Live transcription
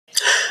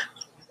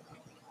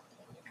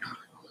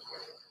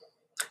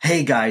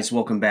Hey guys,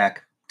 welcome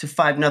back to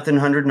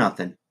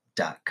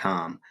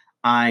 5nothing100nothing.com.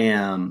 I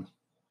am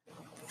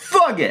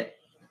Fugit.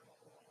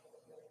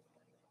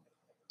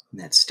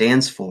 And that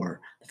stands for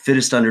the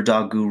fittest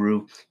underdog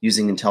guru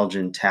using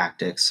intelligent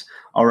tactics.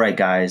 All right,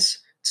 guys,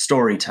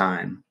 story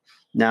time.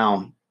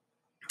 Now,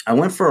 I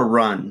went for a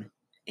run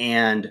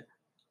and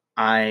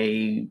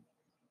I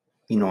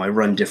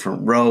run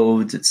different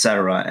roads,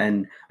 etc.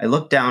 And I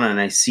look down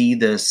and I see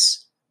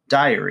this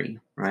diary,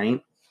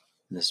 right?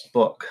 This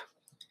book.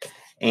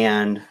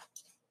 And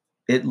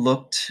it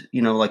looked,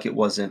 like it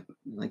wasn't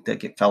like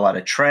that it fell out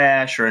of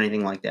trash or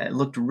anything like that. It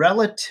looked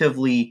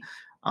relatively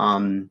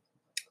clean.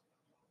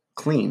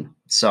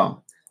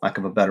 So, lack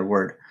of a better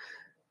word.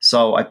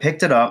 So I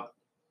picked it up.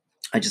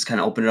 I just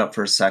kind of opened it up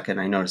for a second.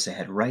 I noticed it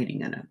had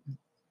writing in it.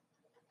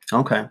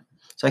 Okay.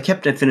 So I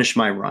finished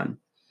my run.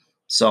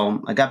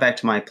 So I got back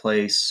to my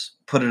place,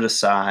 put it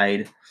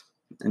aside.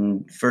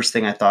 And first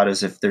thing I thought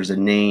is if there's a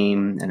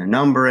name and a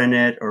number in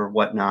it or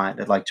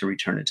whatnot, I'd like to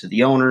return it to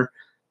the owner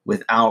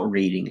without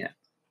reading it.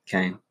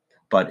 Okay.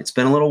 But it's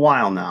been a little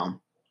while now.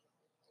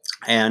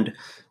 And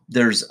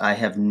I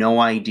have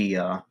no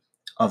idea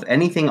of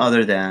anything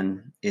other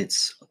than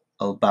it's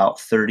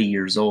about 30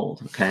 years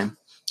old. Okay.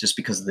 Just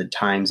because of the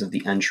times of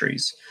the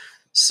entries.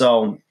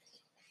 So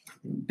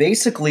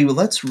basically,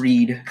 let's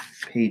read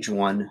page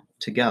 1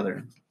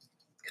 together.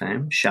 Okay.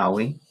 Shall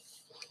we?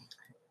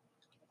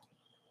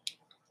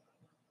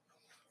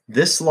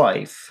 This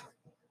life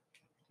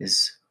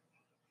is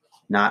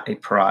not a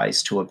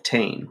prize to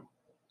obtain,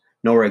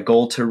 nor a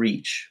goal to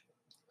reach,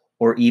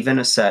 or even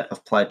a set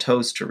of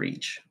plateaus to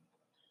reach.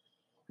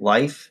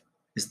 Life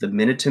is the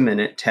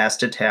minute-to-minute,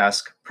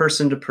 task-to-task,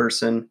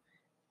 person-to-person,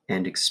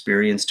 and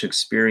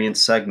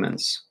experience-to-experience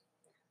segments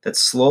that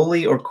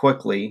slowly or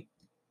quickly,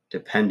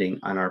 depending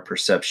on our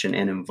perception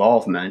and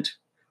involvement,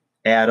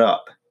 add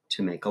up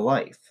to make a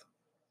life.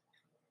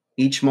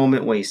 Each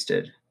moment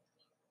wasted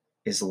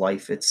is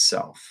life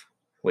itself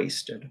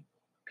wasted,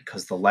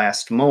 because the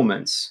last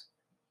moments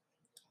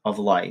of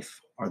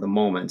life are the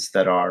moments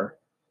that are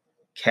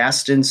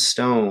cast in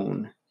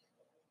stone,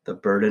 the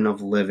burden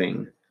of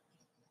living.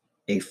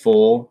 A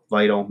full,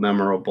 vital,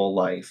 memorable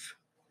life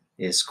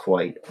is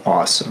quite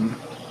awesome.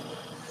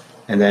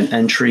 And that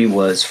entry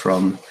was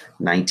from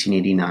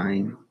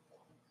 1989.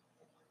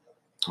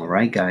 All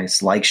right,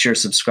 guys, like, share,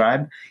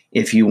 subscribe.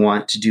 If you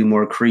want to do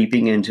more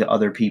creeping into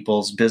other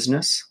people's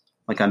business,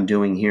 like I'm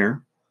doing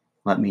here,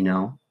 let me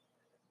know.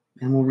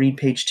 And we'll read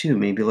page 2,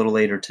 maybe a little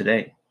later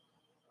today.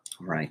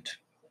 All right.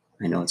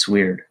 I know it's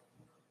weird,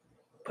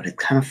 but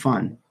it's kind of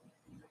fun.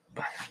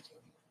 Bye.